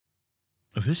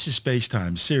This is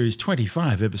Spacetime Series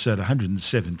 25, Episode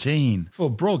 117, for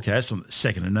broadcast on the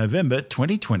 2nd of November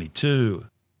 2022.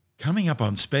 Coming up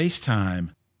on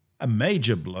Spacetime, a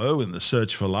major blow in the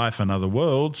search for life on other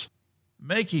worlds,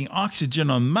 making oxygen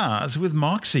on Mars with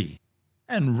Moxie,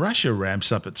 and Russia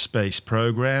ramps up its space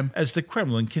program as the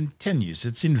Kremlin continues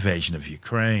its invasion of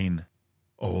Ukraine.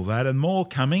 All that and more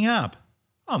coming up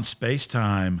on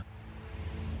Spacetime.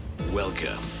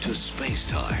 Welcome to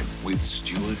Spacetime with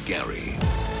Stuart Gary.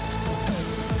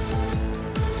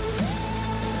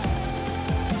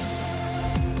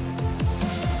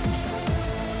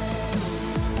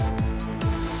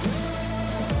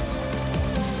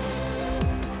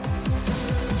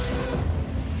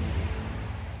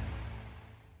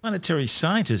 Planetary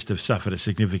scientists have suffered a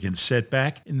significant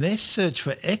setback in their search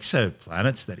for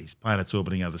exoplanets, that is, planets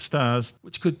orbiting other stars,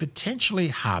 which could potentially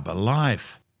harbour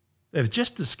life. They've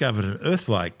just discovered an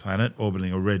Earth-like planet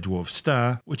orbiting a red dwarf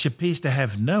star, which appears to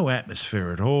have no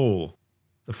atmosphere at all.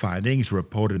 The findings,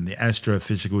 reported in the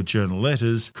Astrophysical Journal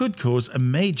Letters, could cause a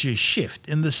major shift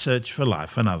in the search for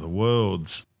life on other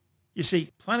worlds. You see,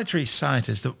 planetary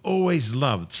scientists have always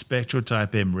loved spectral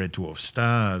type M red dwarf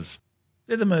stars.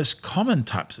 They're the most common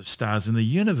types of stars in the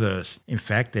universe. In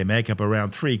fact, they make up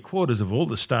around 3/4 of all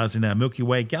the stars in our Milky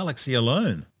Way galaxy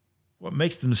alone. What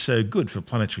makes them so good for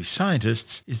planetary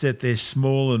scientists is that they're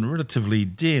small and relatively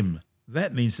dim.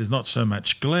 That means there's not so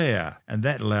much glare, and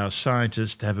that allows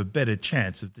scientists to have a better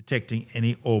chance of detecting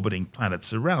any orbiting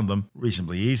planets around them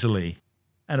reasonably easily.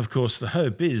 And of course, the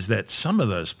hope is that some of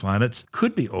those planets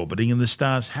could be orbiting in the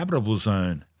star's habitable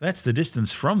zone. That's the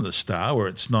distance from the star where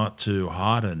it's not too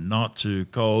hot and not too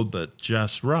cold, but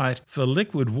just right for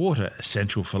liquid water,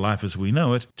 essential for life as we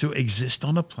know it, to exist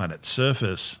on a planet's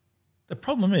surface. The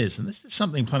problem is, and this is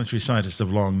something planetary scientists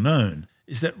have long known,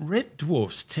 is that red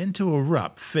dwarfs tend to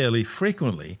erupt fairly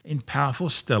frequently in powerful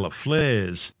stellar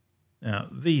flares. Now,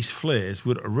 these flares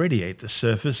would irradiate the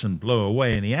surface and blow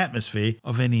away any atmosphere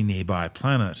of any nearby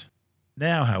planet.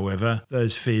 Now, however,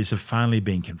 those fears have finally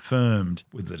been confirmed,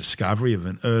 with the discovery of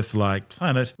an Earth-like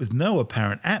planet with no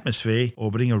apparent atmosphere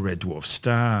orbiting a red dwarf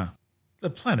star. The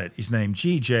planet is named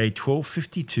GJ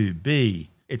 1252b.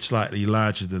 It's slightly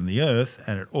larger than the Earth,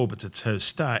 and it orbits its host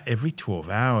star every 12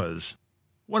 hours.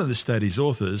 One of the study's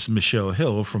authors, Michelle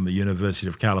Hill from the University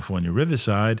of California,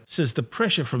 Riverside, says the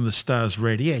pressure from the star's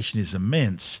radiation is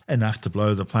immense, enough to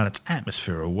blow the planet's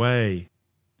atmosphere away.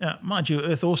 Now, mind you,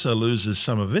 Earth also loses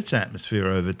some of its atmosphere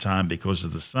over time because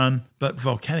of the sun, but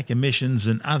volcanic emissions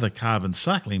and other carbon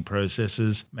cycling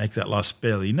processes make that loss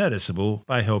barely noticeable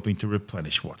by helping to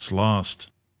replenish what's lost.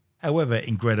 However,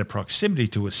 in greater proximity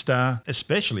to a star,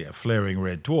 especially a flaring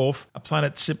red dwarf, a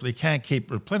planet simply can't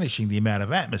keep replenishing the amount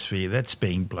of atmosphere that's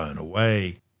being blown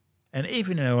away. And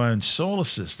even in our own solar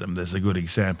system, there's a good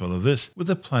example of this with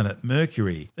the planet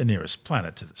Mercury, the nearest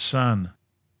planet to the Sun.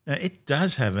 Now, it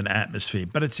does have an atmosphere,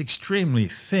 but it's extremely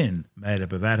thin, made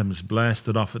up of atoms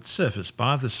blasted off its surface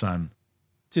by the Sun.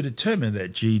 To determine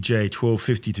that GJ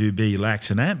 1252b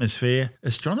lacks an atmosphere,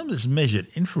 astronomers measured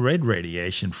infrared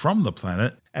radiation from the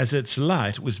planet as its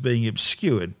light was being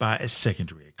obscured by a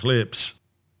secondary eclipse.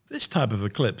 This type of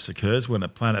eclipse occurs when a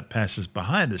planet passes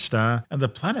behind a star and the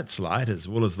planet's light, as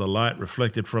well as the light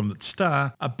reflected from its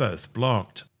star, are both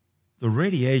blocked. The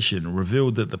radiation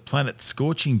revealed that the planet's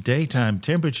scorching daytime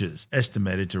temperatures,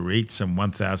 estimated to reach some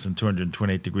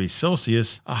 1,228 degrees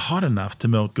Celsius, are hot enough to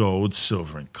melt gold,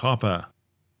 silver and copper.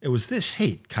 It was this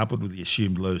heat, coupled with the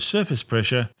assumed low surface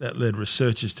pressure, that led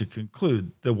researchers to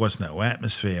conclude there was no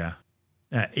atmosphere.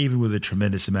 Now, even with a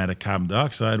tremendous amount of carbon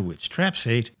dioxide, which traps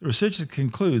heat, the researchers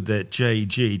conclude that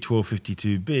GJ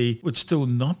 1252b would still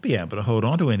not be able to hold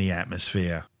on to any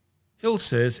atmosphere. Hill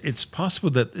says it's possible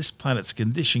that this planet's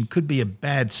condition could be a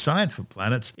bad sign for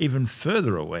planets even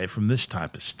further away from this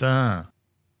type of star.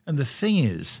 And the thing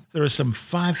is, there are some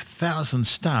 5,000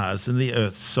 stars in the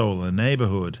Earth's solar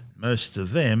neighbourhood. Most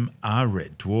of them are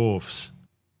red dwarfs.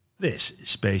 This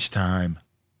is Spacetime.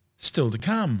 Still to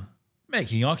come,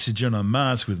 making oxygen on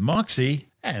Mars with Moxie,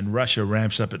 and Russia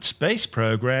ramps up its space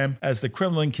program as the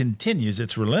Kremlin continues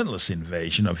its relentless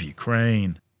invasion of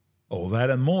Ukraine. All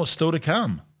that and more still to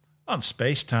come on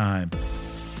Spacetime.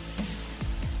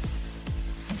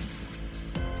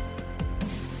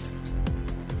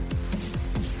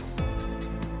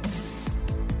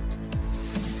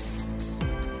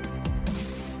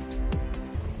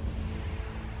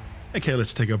 Okay,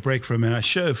 let's take a break from our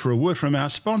show for a word from our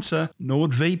sponsor,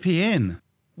 NordVPN.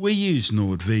 We use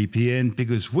NordVPN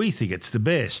because we think it's the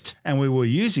best, and we were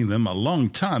using them a long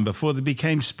time before they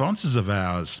became sponsors of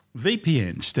ours.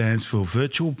 VPN stands for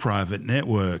Virtual Private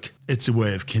Network. It's a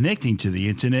way of connecting to the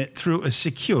internet through a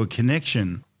secure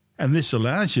connection. And this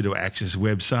allows you to access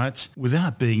websites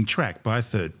without being tracked by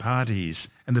third parties.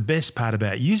 And the best part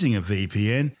about using a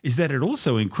VPN is that it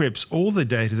also encrypts all the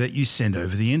data that you send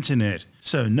over the internet,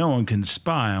 so no one can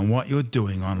spy on what you're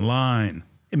doing online.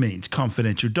 It means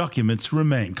confidential documents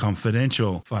remain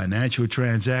confidential. Financial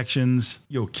transactions,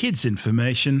 your kids'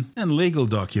 information, and legal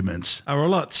documents are a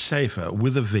lot safer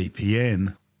with a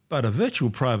VPN. But a virtual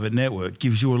private network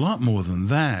gives you a lot more than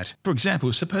that. For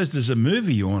example, suppose there's a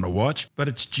movie you want to watch, but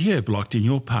it's geo-blocked in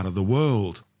your part of the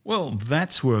world. Well,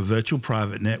 that's where a virtual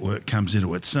private network comes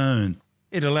into its own.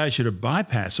 It allows you to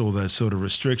bypass all those sort of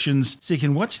restrictions so you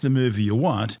can watch the movie you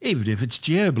want, even if it's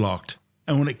geo-blocked.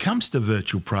 And when it comes to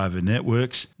virtual private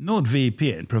networks,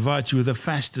 NordVPN provides you with a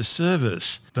faster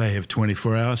service. They have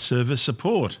 24-hour service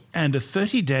support and a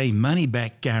 30-day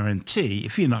money-back guarantee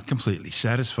if you're not completely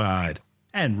satisfied.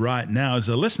 And right now, as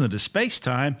a listener to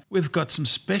Spacetime, we've got some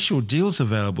special deals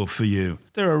available for you.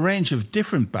 There are a range of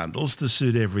different bundles to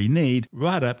suit every need,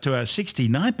 right up to our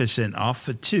 69% off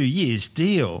for 2 years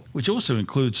deal, which also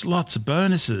includes lots of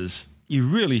bonuses. You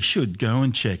really should go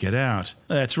and check it out.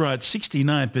 That's right,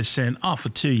 69% off a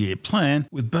 2-year plan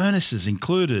with bonuses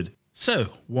included. So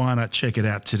why not check it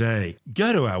out today?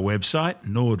 Go to our website,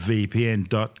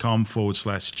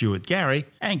 nordvpn.com/Stuart Gary,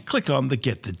 and click on the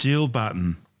Get the Deal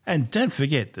button. And don't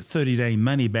forget the 30-day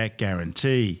money-back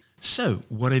guarantee. So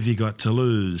what have you got to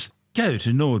lose? Go to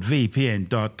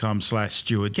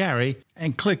nordvpn.com/Stuart Gary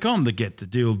and click on the Get the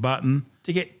Deal button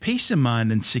to get peace of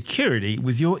mind and security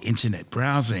with your internet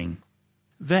browsing.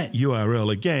 That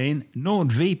URL again,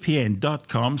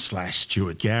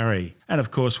 nordvpn.com/Stuart Gary. And of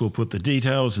course, we'll put the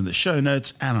details in the show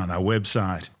notes and on our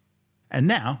website. And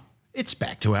now, it's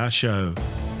back to our show.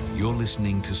 You're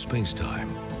listening to Spacetime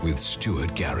with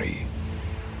Stuart Gary.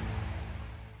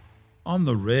 On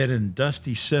the red and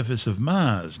dusty surface of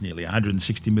Mars, nearly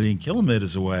 160 million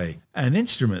kilometres away, an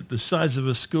instrument the size of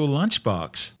a school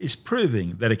lunchbox is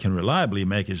proving that it can reliably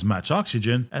make as much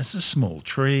oxygen as a small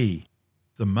tree.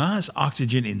 The Mars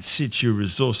Oxygen In Situ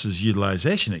Resources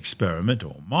Utilization Experiment,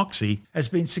 or MOXIE, has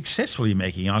been successfully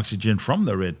making oxygen from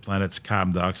the red planet's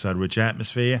carbon dioxide-rich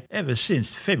atmosphere ever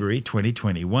since February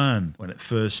 2021, when it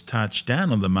first touched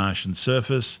down on the Martian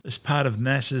surface as part of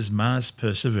NASA's Mars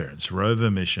Perseverance rover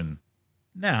mission.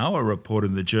 Now, a report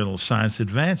in the journal Science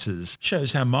Advances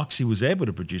shows how MOXIE was able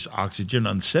to produce oxygen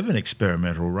on 7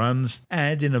 experimental runs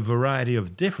and in a variety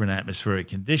of different atmospheric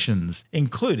conditions,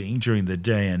 including during the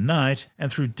day and night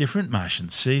and through different Martian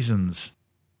seasons.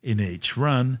 In each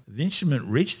run, the instrument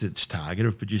reached its target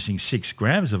of producing 6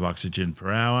 grams of oxygen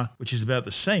per hour, which is about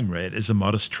the same rate as a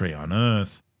modest tree on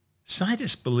Earth.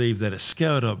 Scientists believe that a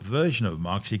scaled-up version of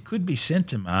MOXIE could be sent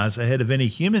to Mars ahead of any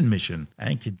human mission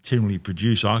and continually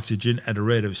produce oxygen at a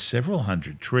rate of several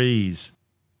hundred trees.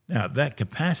 Now, at that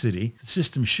capacity, the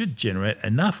system should generate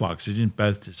enough oxygen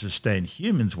both to sustain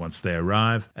humans once they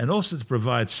arrive and also to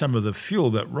provide some of the fuel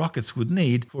that rockets would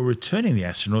need for returning the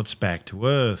astronauts back to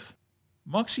Earth.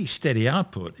 MOXIE's steady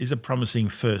output is a promising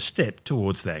first step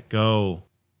towards that goal.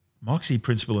 MOXIE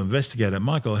principal investigator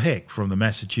Michael Heck from the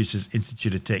Massachusetts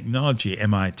Institute of Technology,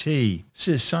 MIT,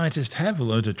 says scientists have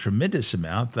learned a tremendous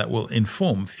amount that will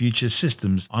inform future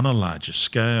systems on a larger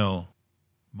scale.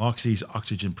 MOXIE's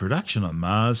oxygen production on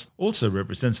Mars also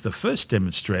represents the first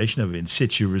demonstration of in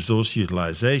situ resource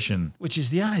utilization, which is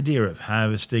the idea of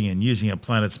harvesting and using a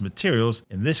planet's materials,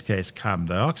 in this case carbon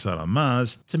dioxide on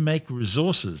Mars, to make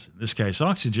resources, in this case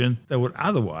oxygen, that would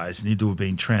otherwise need to have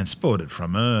been transported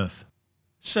from Earth.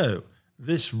 So,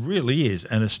 this really is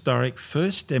an historic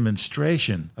first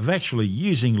demonstration of actually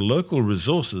using local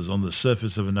resources on the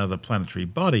surface of another planetary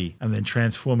body and then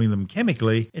transforming them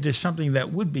chemically into something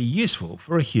that would be useful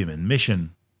for a human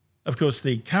mission. Of course,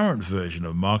 the current version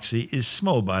of MOXIE is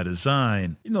small by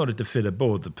design in order to fit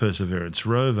aboard the Perseverance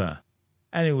rover,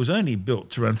 and it was only built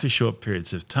to run for short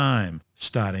periods of time,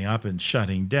 starting up and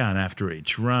shutting down after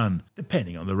each run,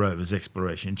 depending on the rover's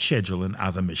exploration schedule and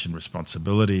other mission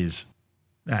responsibilities.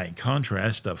 Now, in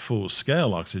contrast, a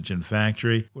full-scale oxygen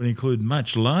factory would include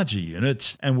much larger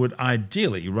units and would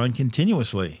ideally run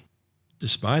continuously.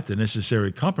 Despite the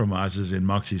necessary compromises in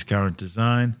MOXIE's current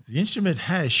design, the instrument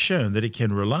has shown that it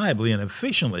can reliably and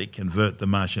efficiently convert the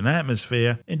Martian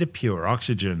atmosphere into pure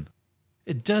oxygen.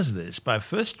 It does this by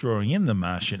first drawing in the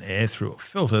Martian air through a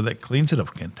filter that cleans it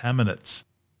of contaminants.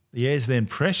 The air is then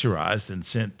pressurized and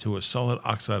sent to a solid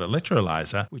oxide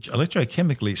electrolyzer, which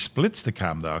electrochemically splits the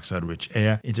carbon dioxide-rich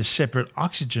air into separate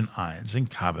oxygen ions and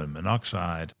carbon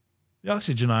monoxide. The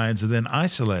oxygen ions are then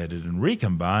isolated and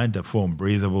recombined to form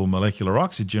breathable molecular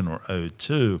oxygen, or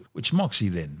O2, which MOXIE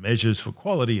then measures for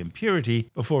quality and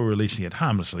purity before releasing it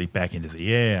harmlessly back into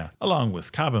the air, along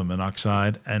with carbon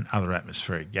monoxide and other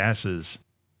atmospheric gases.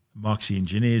 MOXIE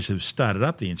engineers have started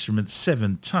up the instrument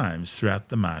 7 times throughout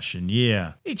the Martian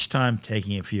year, each time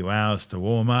taking a few hours to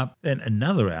warm up, then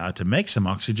another hour to make some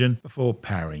oxygen before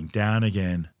powering down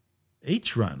again.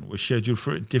 Each run was scheduled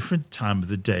for a different time of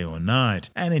the day or night,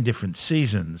 and in different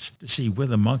seasons, to see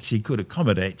whether MOXIE could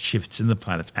accommodate shifts in the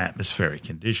planet's atmospheric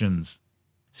conditions.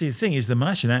 See, the thing is, the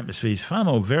Martian atmosphere is far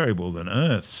more variable than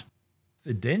Earth's.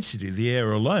 The density of the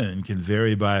air alone can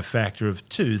vary by a factor of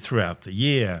 2 throughout the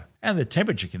year, and the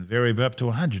temperature can vary by up to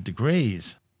 100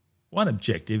 degrees. One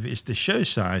objective is to show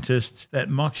scientists that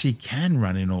MOXIE can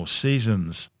run in all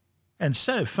seasons. And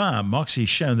so far, MOXIE's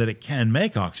shown that it can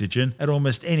make oxygen at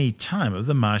almost any time of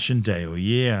the Martian day or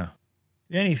year.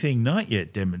 The only thing not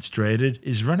yet demonstrated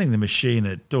is running the machine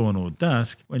at dawn or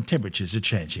dusk when temperatures are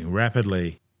changing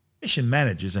rapidly. Mission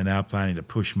managers are now planning to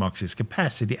push MOXIE's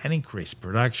capacity and increase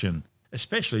production,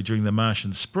 especially during the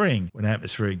Martian spring when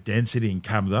atmospheric density and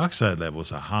carbon dioxide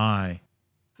levels are high.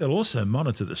 They'll also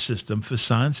monitor the system for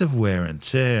signs of wear and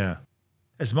tear.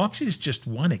 As MOXIE is just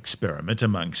one experiment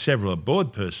among several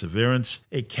aboard Perseverance,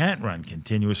 it can't run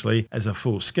continuously as a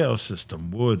full-scale system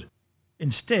would.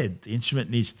 Instead, the instrument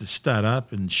needs to start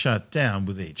up and shut down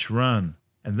with each run,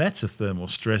 and that's a thermal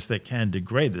stress that can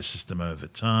degrade the system over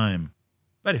time.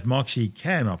 But if MOXIE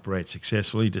can operate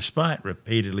successfully despite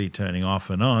repeatedly turning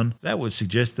off and on, that would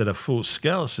suggest that a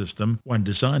full-scale system, one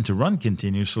designed to run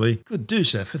continuously, could do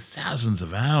so for thousands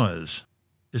of hours.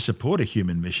 To support a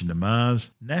human mission to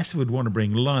Mars, NASA would want to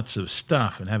bring lots of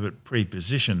stuff and have it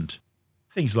pre-positioned.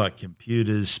 Things like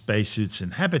computers, spacesuits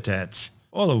and habitats,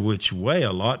 all of which weigh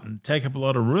a lot and take up a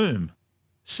lot of room.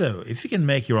 So if you can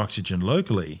make your oxygen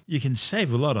locally, you can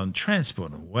save a lot on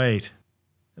transport and weight.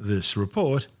 This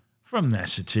report from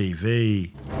NASA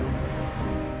TV.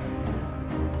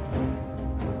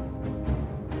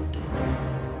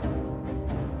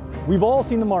 We've all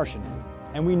seen The Martian,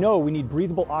 and we know we need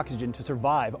breathable oxygen to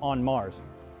survive on Mars.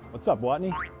 What's up,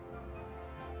 Watney?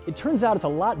 It turns out it's a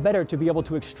lot better to be able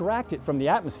to extract it from the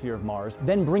atmosphere of Mars,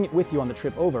 then bring it with you on the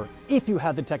trip over, if you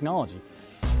have the technology.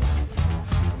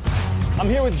 I'm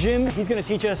here with Jim. He's going to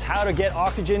teach us how to get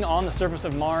oxygen on the surface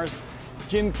of Mars.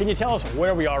 Jim, can you tell us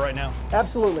where we are right now?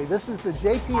 Absolutely. This is the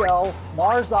JPL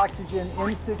Mars Oxygen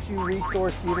In Situ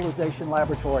Resource Utilization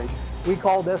Laboratory. We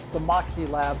call this the MOXIE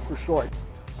Lab for short.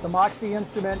 The MOXIE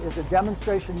instrument is a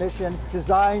demonstration mission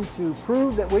designed to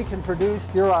prove that we can produce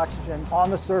pure oxygen on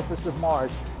the surface of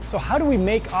Mars. So how do we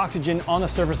make oxygen on the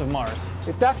surface of Mars?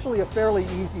 It's actually a fairly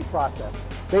easy process.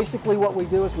 Basically what we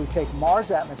do is we take Mars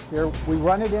atmosphere, we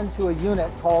run it into a unit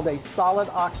called a solid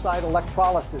oxide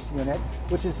electrolysis unit,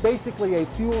 which is basically a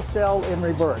fuel cell in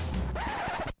reverse.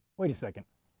 Wait a second.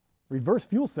 Reverse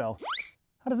fuel cell?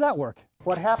 How does that work?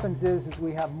 What happens is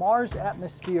we have Mars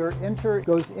atmosphere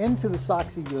goes into the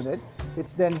SOXY unit.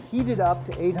 It's then heated up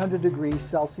to 800 degrees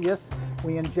Celsius.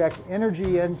 We inject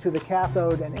energy into the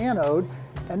cathode and anode.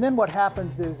 And then what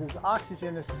happens is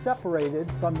oxygen is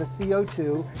separated from the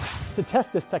CO2. To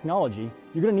test this technology,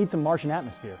 you're going to need some Martian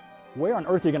atmosphere. Where on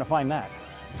Earth are you going to find that?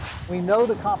 We know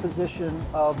the composition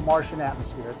of Martian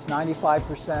atmosphere. It's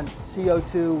 95%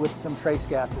 CO2 with some trace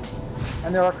gases.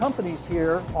 And there are companies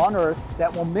here on Earth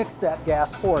that will mix that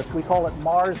gas for us. We call it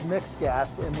Mars mixed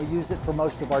gas, and we use it for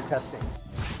most of our testing.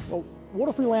 Well, what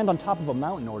if we land on top of a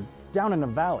mountain or down in a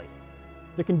valley?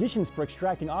 The conditions for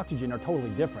extracting oxygen are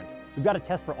totally different. We've got to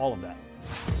test for all of that.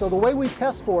 So the way we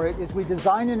test for it is we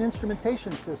design an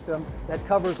instrumentation system that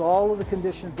covers all of the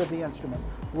conditions of the instrument.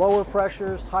 Lower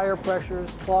pressures, higher pressures,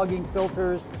 clogging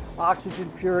filters,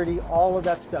 oxygen purity, all of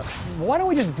that stuff. Why don't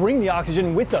we just bring the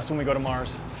oxygen with us when we go to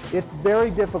Mars? It's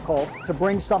very difficult to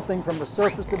bring something from the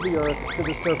surface of the Earth to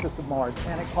the surface of Mars,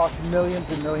 and it costs millions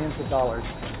and millions of dollars.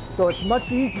 So it's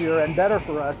much easier and better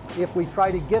for us if we try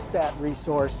to get that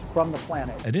resource from the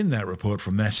planet. And in that report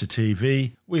from NASA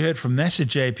TV, we heard from NASA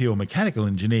JPL mechanical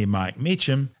engineer Mike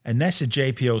Meacham and NASA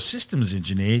JPL systems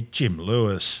engineer Jim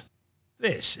Lewis.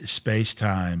 This is Space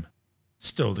Time.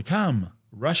 Still to come,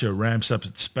 Russia ramps up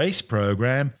its space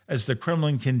program as the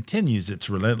Kremlin continues its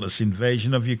relentless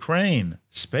invasion of Ukraine.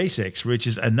 SpaceX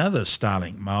reaches another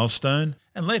Starlink milestone,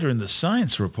 and later in the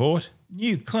science report,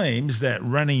 new claims that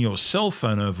running your cell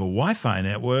phone over Wi-Fi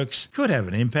networks could have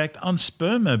an impact on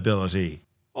sperm mobility.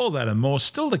 All that and more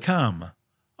still to come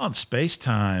on Space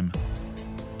Time.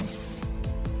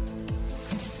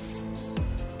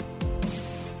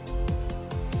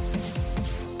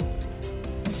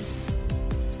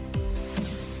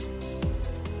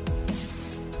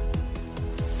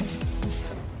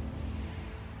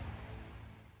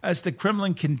 As the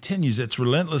Kremlin continues its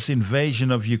relentless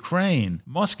invasion of Ukraine,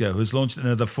 Moscow has launched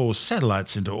another 4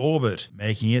 satellites into orbit,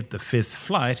 making it the 5th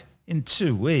flight in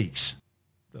 2 weeks.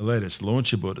 The latest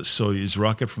launch aboard a Soyuz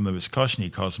rocket from the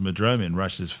Vostochny Cosmodrome in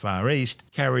Russia's Far East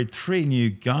carried 3 new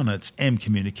Garnets-M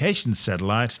communications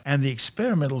satellites and the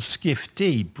experimental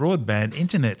Skif-D broadband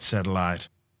internet satellite.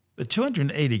 The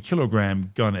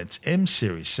 280-kilogram Garnets-M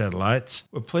series satellites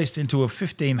were placed into a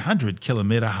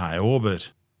 1,500-kilometre high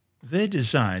orbit. They're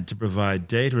designed to provide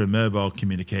data and mobile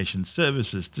communication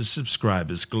services to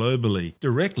subscribers globally,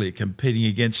 directly competing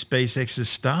against SpaceX's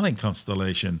Starlink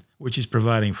constellation, which is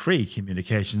providing free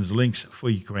communications links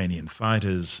for Ukrainian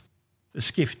fighters. The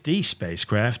Skif-D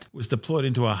spacecraft was deployed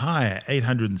into a higher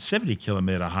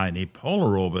 870-kilometre high near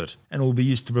polar orbit and will be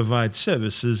used to provide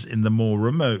services in the more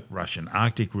remote Russian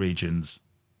Arctic regions.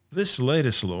 This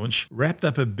latest launch wrapped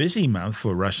up a busy month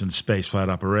for Russian spaceflight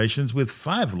operations with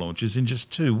 5 launches in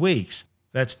just 2 weeks.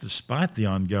 That's despite the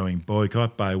ongoing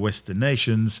boycott by Western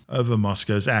nations over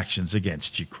Moscow's actions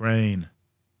against Ukraine.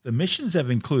 The missions have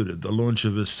included the launch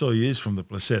of a Soyuz from the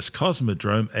Plesetsk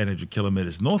Cosmodrome 800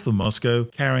 kilometers north of Moscow,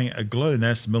 carrying a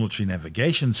GLONASS military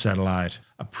navigation satellite,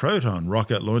 a Proton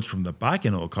rocket launched from the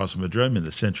Baikonur Cosmodrome in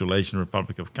the Central Asian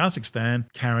Republic of Kazakhstan,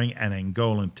 carrying an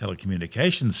Angolan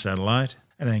telecommunications satellite,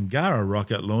 an Angara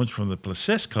rocket launched from the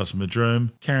Plesetsk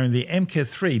Cosmodrome, carrying the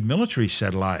MK-3 military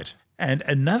satellite, and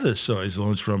another Soyuz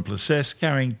launched from Plesetsk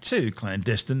carrying 2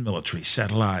 clandestine military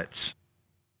satellites.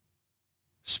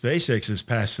 SpaceX has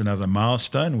passed another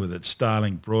milestone with its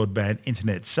Starlink broadband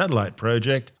internet satellite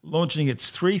project, launching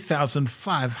its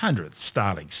 3,500th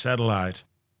Starlink satellite.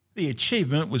 The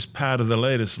achievement was part of the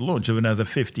latest launch of another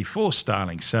 54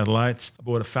 Starlink satellites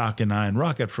aboard a Falcon 9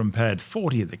 rocket from Pad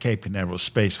 40 at the Cape Canaveral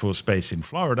Space Force Base in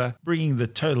Florida, bringing the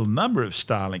total number of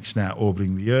Starlinks now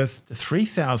orbiting the Earth to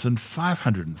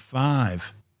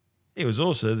 3,505. It was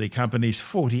also the company's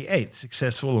 48th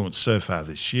successful launch so far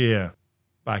this year.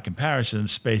 By comparison,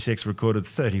 SpaceX recorded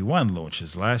 31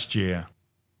 launches last year.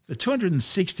 The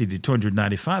 260 to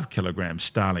 295 kilogram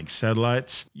Starlink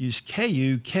satellites use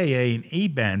Ku, Ka and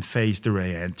E-band phased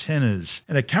array antennas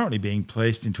and are currently being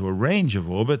placed into a range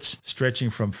of orbits stretching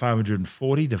from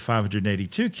 540 to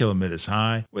 582 kilometers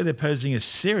high, where they're posing a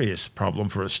serious problem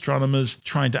for astronomers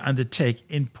trying to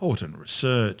undertake important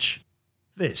research.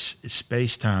 This is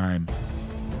Space Time.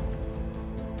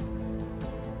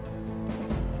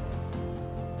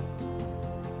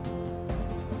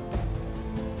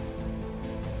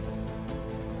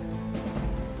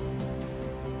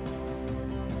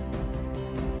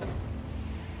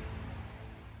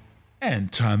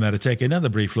 And time now to take another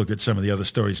brief look at some of the other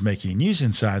stories making news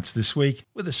in science this week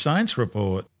with a science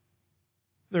report.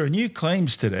 There are new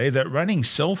claims today that running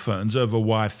cell phones over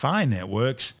Wi-Fi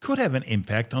networks could have an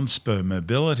impact on sperm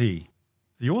mobility.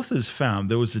 The authors found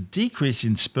there was a decrease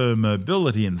in sperm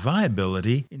mobility and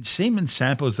viability in semen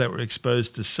samples that were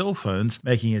exposed to cell phones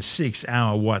making a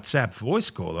 6-hour WhatsApp voice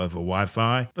call over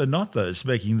Wi-Fi, but not those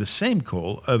making the same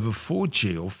call over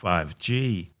 4G or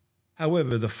 5G.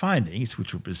 However, the findings,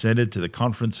 which were presented to the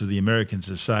Conference of the American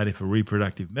Society for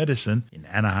Reproductive Medicine in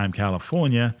Anaheim,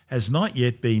 California, has not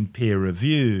yet been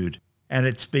peer-reviewed, and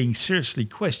it's being seriously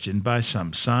questioned by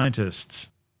some scientists.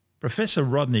 Professor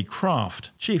Rodney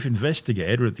Croft, Chief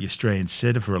Investigator at the Australian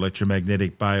Centre for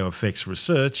Electromagnetic Bioeffects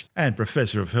Research and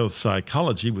Professor of Health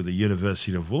Psychology with the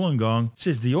University of Wollongong,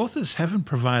 says the authors haven't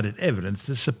provided evidence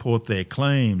to support their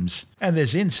claims, and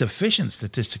there's insufficient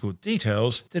statistical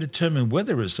details to determine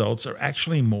whether results are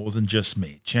actually more than just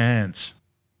mere chance.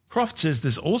 Croft says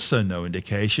there's also no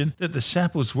indication that the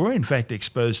samples were in fact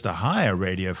exposed to higher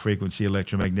radio frequency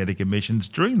electromagnetic emissions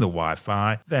during the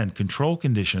Wi-Fi than control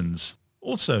conditions.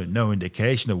 Also, no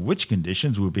indication of which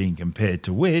conditions were being compared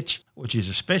to which is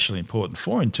especially important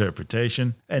for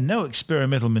interpretation, and no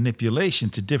experimental manipulation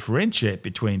to differentiate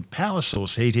between power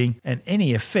source heating and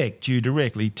any effect due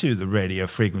directly to the radio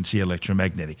frequency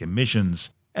electromagnetic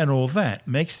emissions. And all that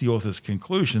makes the authors'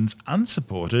 conclusions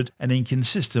unsupported and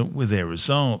inconsistent with their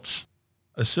results.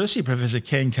 Associate Professor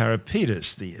Ken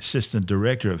Karapetis, the Assistant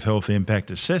Director of Health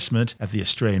Impact Assessment at the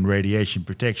Australian Radiation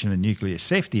Protection and Nuclear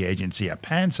Safety Agency,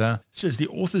 APANSA, says the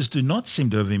authors do not seem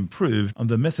to have improved on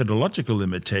the methodological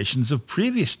limitations of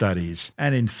previous studies,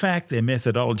 and in fact their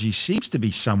methodology seems to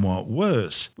be somewhat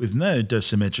worse, with no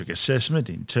dosimetric assessment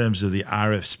in terms of the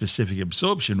RF-specific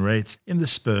absorption rates in the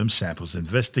sperm samples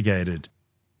investigated.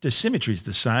 Dosimetry is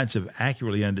the science of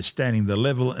accurately understanding the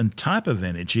level and type of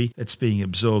energy that's being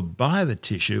absorbed by the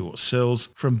tissue or cells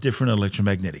from different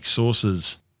electromagnetic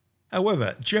sources.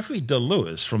 However, Jeffrey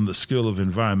DeLewis from the School of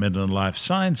Environmental and Life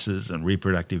Sciences and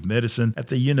Reproductive Medicine at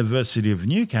the University of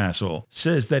Newcastle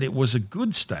says that it was a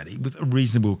good study with a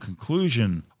reasonable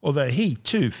conclusion, although he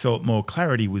too felt more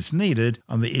clarity was needed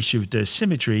on the issue of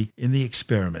dosimetry in the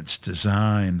experiment's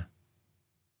design.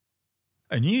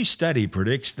 A new study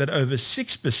predicts that over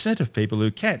 6% of people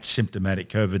who catch symptomatic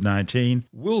COVID-19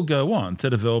 will go on to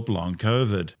develop long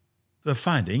COVID. The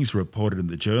findings, reported in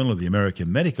the Journal of the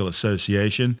American Medical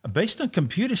Association, are based on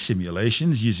computer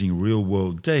simulations using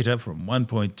real-world data from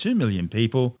 1.2 million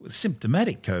people with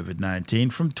symptomatic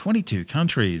COVID-19 from 22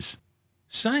 countries.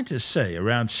 Scientists say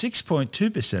around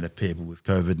 6.2% of people with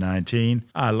COVID-19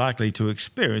 are likely to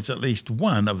experience at least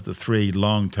one of the 3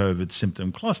 long COVID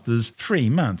symptom clusters 3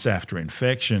 months after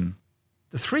infection.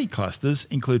 The 3 clusters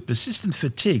include persistent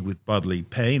fatigue with bodily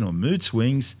pain or mood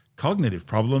swings, cognitive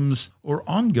problems, or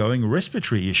ongoing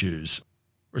respiratory issues.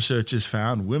 Researchers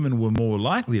found women were more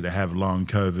likely to have long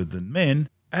COVID than men,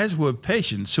 as were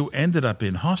patients who ended up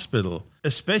in hospital,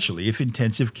 especially if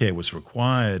intensive care was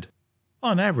required.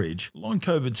 On average, long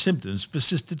COVID symptoms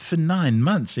persisted for 9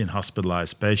 months in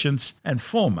hospitalised patients and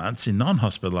 4 months in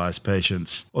non-hospitalised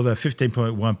patients, although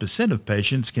 15.1% of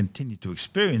patients continued to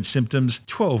experience symptoms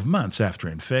 12 months after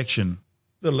infection.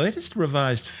 The latest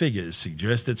revised figures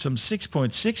suggest that some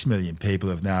 6.6 million people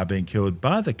have now been killed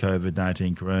by the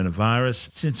COVID-19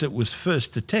 coronavirus since it was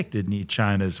first detected near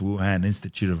China's Wuhan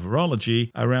Institute of Virology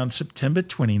around September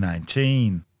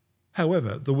 2019.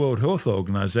 However, the World Health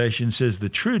Organization says the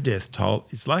true death toll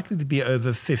is likely to be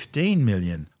over 15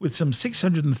 million, with some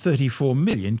 634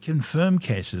 million confirmed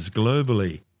cases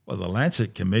globally. While the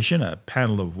Lancet Commission, a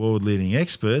panel of world-leading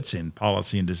experts in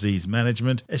policy and disease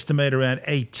management, estimate around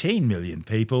 18 million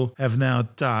people have now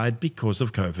died because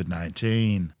of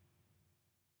COVID-19.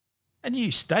 A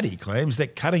new study claims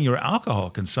that cutting your alcohol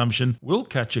consumption will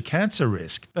cut your cancer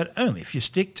risk, but only if you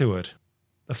stick to it.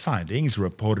 The findings,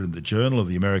 reported in the Journal of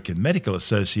the American Medical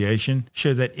Association,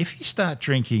 show that if you start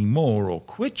drinking more or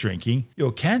quit drinking,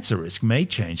 your cancer risk may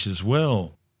change as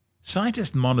well.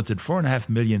 Scientists monitored 4.5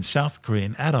 million South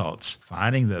Korean adults,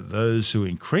 finding that those who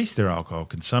increased their alcohol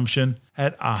consumption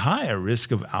had a higher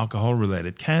risk of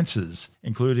alcohol-related cancers,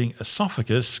 including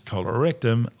esophagus,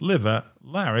 colorectal, liver,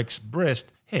 larynx,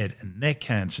 breast, head and neck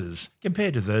cancers,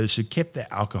 compared to those who kept their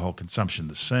alcohol consumption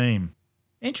the same.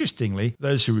 Interestingly,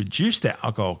 those who reduced their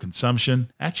alcohol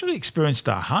consumption actually experienced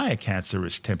a higher cancer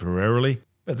risk temporarily,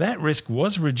 but that risk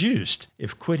was reduced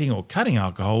if quitting or cutting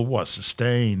alcohol was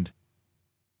sustained.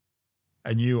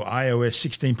 A new iOS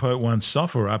 16.1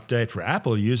 software update for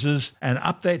Apple users and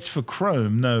updates for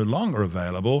Chrome no longer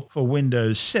available for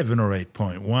Windows 7 or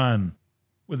 8.1.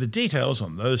 With the details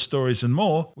on those stories and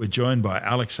more, we're joined by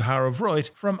Alex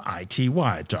Zaharov-Reutt from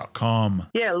ITWire.com.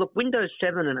 Yeah, look, Windows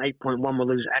 7 and 8.1 will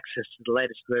lose access to the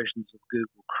latest versions of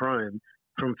Google Chrome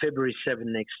from February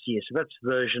 7 next year. So that's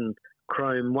version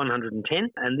Chrome 110,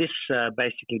 and this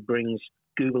basically brings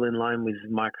Google in line with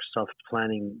Microsoft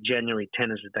planning January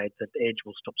 10 as a date that Edge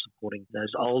will stop supporting those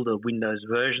older Windows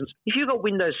versions. If you've got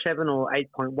Windows 7 or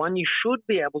 8.1, you should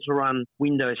be able to run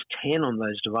Windows 10 on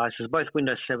those devices. Both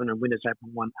Windows 7 and Windows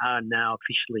 8.1 are now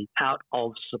officially out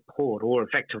of support, or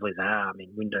effectively they are. I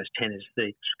mean, Windows 10 is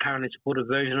the currently supported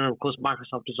version, and of course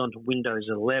Microsoft is on to Windows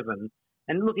 11.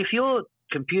 And look, if your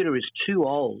computer is too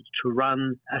old to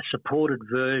run a supported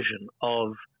version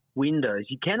of Windows,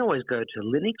 you can always go to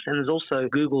Linux, and there's also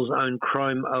Google's own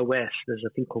Chrome OS. There's a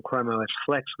thing called Chrome OS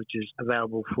Flex, which is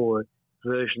available for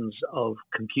versions of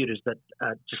computers that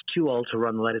are just too old to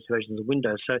run the latest versions of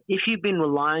Windows. So if you've been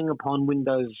relying upon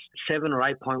Windows 7 or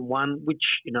 8.1, which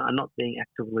are not being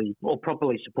actively or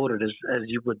properly supported as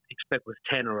you would expect with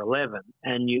 10 or 11,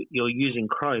 and you're using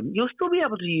Chrome, you'll still be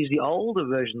able to use the older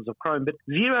versions of Chrome, but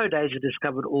 0 days are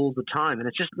discovered all the time, and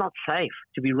it's just not safe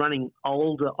to be running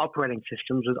older operating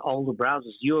systems with older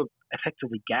browsers. You're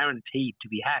effectively guaranteed to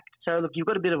be hacked. So look, you've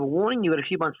got a bit of a warning. You've got a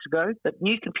few months to go, but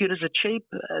new computers are cheap.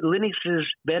 Linux is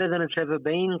better than it's ever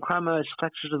been. Chrome OS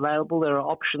Flex is available. There are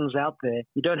options out there.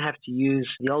 You don't have to use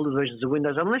the older versions of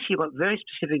Windows unless you've got very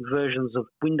specific versions of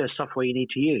Windows software you need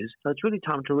to use. So it's really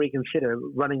time to reconsider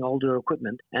running older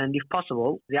equipment, and if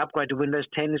possible, the upgrade to Windows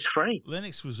 10 is free.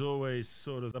 Linux was always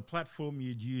sort of the platform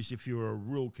you'd use if you were a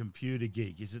real computer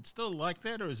geek. Is it still like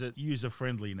that, or is it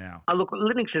user-friendly now? Look,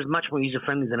 Linux is much more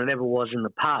user-friendly than it ever was in the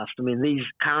past. I mean, these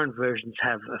current versions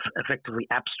have effectively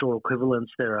App Store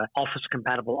equivalents. There are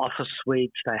Office-compatible Office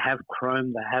suites. They have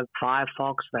Chrome. They have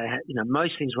Firefox. They have,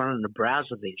 most things run in the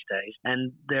browser these days.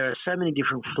 And there are so many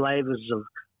different flavors of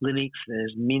Linux,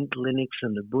 there's Mint Linux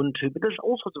and Ubuntu, but there's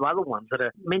all sorts of other ones that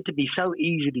are meant to be so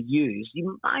easy to use.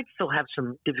 You might still have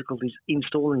some difficulties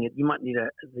installing it. You might need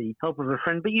the help of a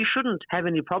friend, but you shouldn't have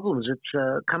any problems.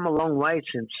 It's come a long way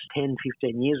since 10,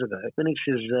 15 years ago. Linux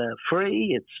is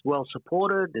free, it's well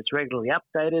supported, it's regularly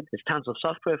updated, there's tons of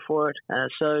software for it.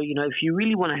 So, if you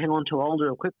really want to hang on to older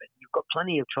equipment, you've got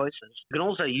plenty of choices. You can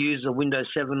also use a Windows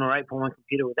 7 or 8.1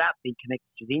 computer without being connected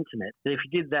to the internet. But if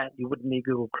you did that, you wouldn't need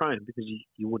Google Chrome because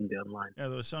you wouldn't be online. Now,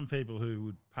 there were some people who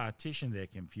would partition their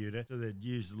computer so they'd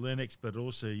use Linux but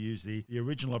also use the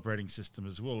original operating system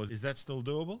as well. Is that still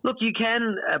doable? Look, you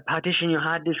can partition your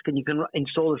hard disk and you can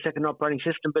install a second operating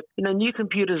system, but new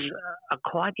computers are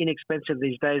quite inexpensive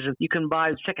these days. You can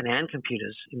buy second-hand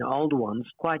computers, older ones,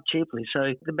 quite cheaply.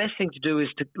 So the best thing to do is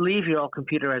to leave your old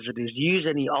computer as it is. Use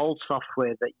any old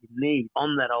software that you need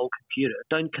on that old computer.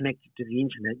 Don't connect it to the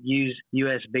internet. Use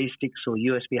USB sticks or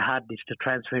USB hard disks to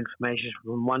transfer information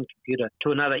from one computer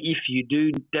to another if you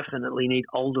do definitely need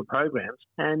older programs.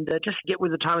 And just get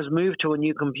with the times, move to a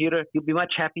new computer. You'll be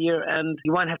much happier and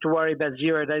you won't have to worry about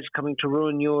 0 days coming to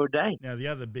ruin your day. Now, the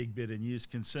other big bit of news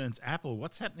concerns Apple.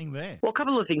 What's happening there? Well, a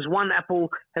couple of things. One, Apple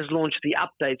has launched the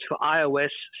updates for iOS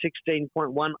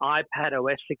 16.1,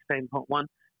 iPadOS 16.1,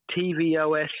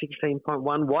 tvOS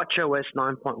 16.1, watchOS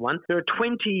 9.1. There are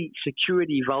 20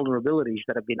 security vulnerabilities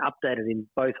that have been updated in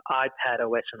both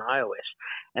iPadOS and iOS.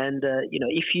 And,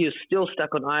 if you're still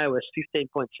stuck on iOS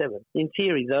 15.7, in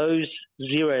theory, those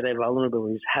 0-day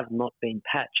vulnerabilities have not been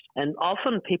patched. And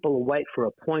often people wait for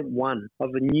a 0.1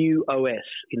 of a new OS,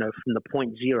 from the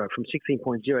 0.0, from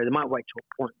 16.0. They might wait till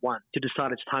a 0.1 to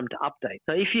decide it's time to update.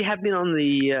 So if you have been on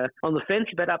the fence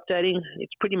about updating,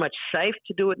 it's pretty much safe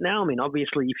to do it now. I mean,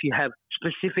 obviously, if you have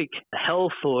specific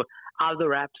health or other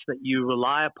apps that you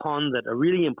rely upon that are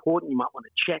really important, you might want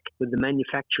to check with the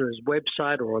manufacturer's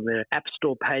website or on their App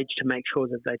Store page to make sure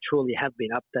that they truly have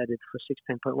been updated for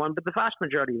 16.1. But the vast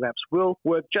majority of apps will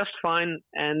work just fine,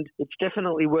 and it's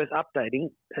definitely worth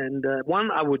updating. And one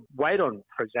I would wait on,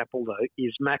 for example, though,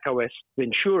 is macOS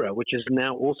Ventura, which is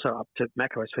now also up to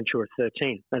macOS Ventura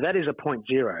 13. Now, that is a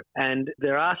 0.0, and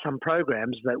there are some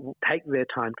programs that will take their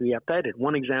time to be updated.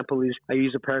 One example is I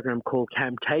use a program called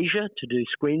Camtasia to do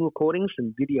screen recordings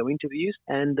and video interviews,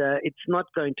 and it's not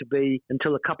going to be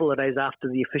until a couple of days after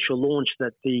the official launch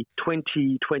that the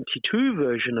 2022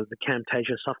 version of the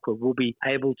Camtasia software will be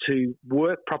able to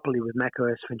work properly with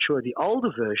macOS Ventura. The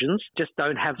older versions just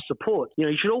don't have support.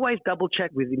 You should always double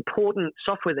check with important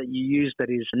software that you use that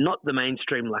is not the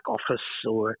mainstream, like Office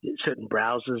or certain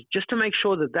browsers, just to make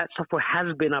sure that software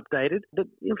has been updated. But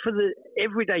for the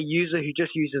everyday user who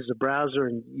just uses a browser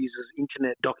and uses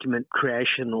internet document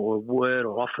creation or Word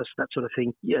or Office, that sort of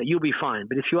thing, you'll be fine.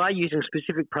 But if you are using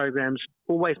specific programs,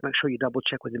 always make sure you double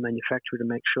check with the manufacturer to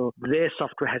make sure their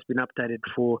software has been updated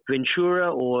for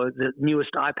Ventura or the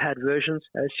newest iPad versions.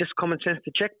 It's just common sense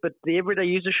to check, but the everyday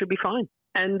user should be fine.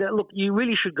 And look, you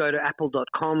really should go to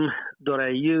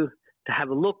apple.com.au to have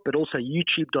a look, but also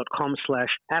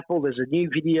youtube.com/Apple. There's a new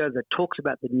video that talks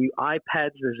about the new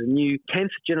iPads. There's a new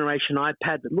 10th generation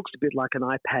iPad that looks a bit like an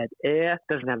iPad Air.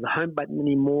 Doesn't have the home button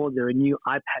anymore. There are new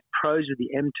iPad Pros with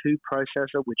the M2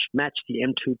 processor, which match the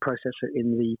M2 processor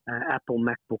in the Apple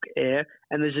MacBook Air.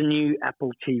 And there's a new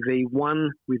Apple TV,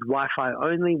 one with Wi-Fi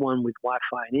only, one with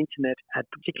Wi-Fi and internet at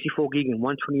 64 gig and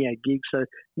 128 gig. So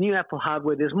new Apple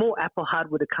hardware. There's more Apple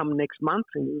hardware to come next month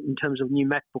in terms of new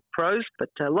MacBook Pros, but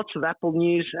lots of Apple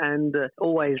news and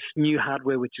always new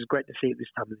hardware, which is great to see at this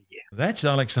time of the year. That's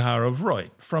Alex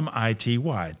Zaharov-Reutt from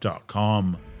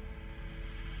ITY.com.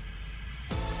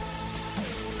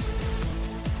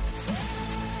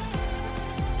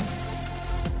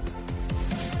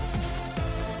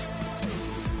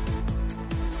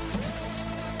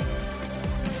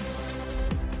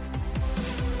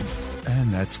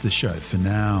 And that's the show for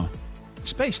now.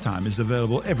 Spacetime is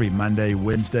available every Monday,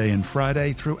 Wednesday and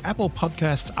Friday through Apple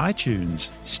Podcasts,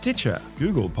 iTunes, Stitcher,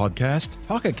 Google Podcast,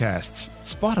 Pocket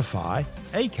Casts, Spotify,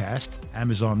 Acast,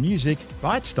 Amazon Music,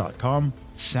 Bytes.com,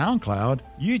 SoundCloud,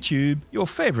 YouTube, your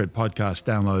favorite podcast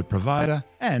download provider,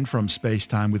 and from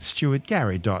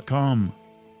spacetimewithstuartgary.com.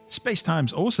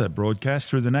 Spacetime's also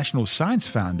broadcast through the National Science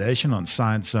Foundation on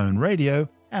Science Zone Radio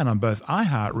and on both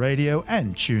iHeartRadio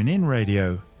and TuneIn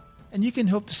Radio. And you can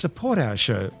help to support our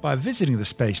show by visiting the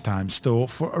Spacetime store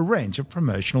for a range of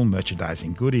promotional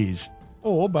merchandising goodies,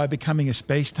 or by becoming a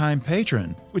Spacetime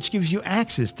patron, which gives you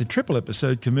access to triple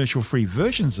episode commercial-free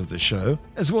versions of the show,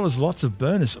 as well as lots of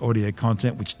bonus audio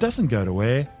content which doesn't go to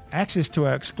air, access to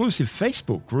our exclusive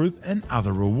Facebook group, and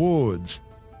other rewards.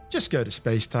 Just go to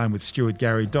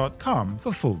spacetimewithstuartgary.com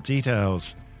for full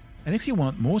details. And if you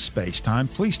want more space time,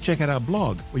 please check out our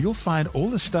blog, where you'll find all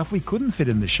the stuff we couldn't fit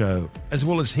in the show, as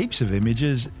well as heaps of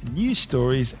images, news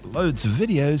stories, loads of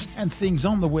videos, and things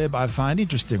on the web I find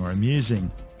interesting or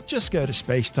amusing. Just go to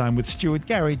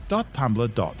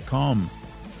spacetimewithstuartgary.tumblr.com.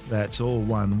 That's all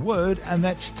one word, and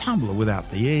that's Tumblr without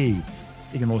the E.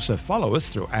 You can also follow us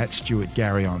through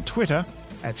 @StuartGary on Twitter,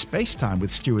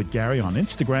 @SpaceTimeWithStuartGary on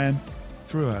Instagram,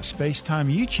 through our Spacetime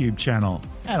YouTube channel,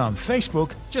 and on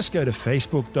Facebook, just go to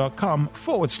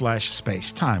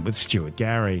facebook.com/Spacetime with Stuart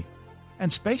Gary.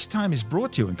 And Spacetime is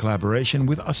brought to you in collaboration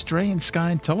with Australian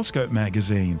Sky and Telescope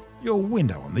magazine, your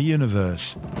window on the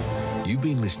universe. You've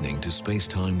been listening to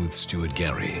Spacetime with Stuart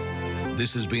Gary.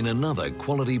 This has been another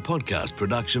quality podcast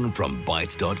production from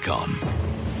Bytes.com.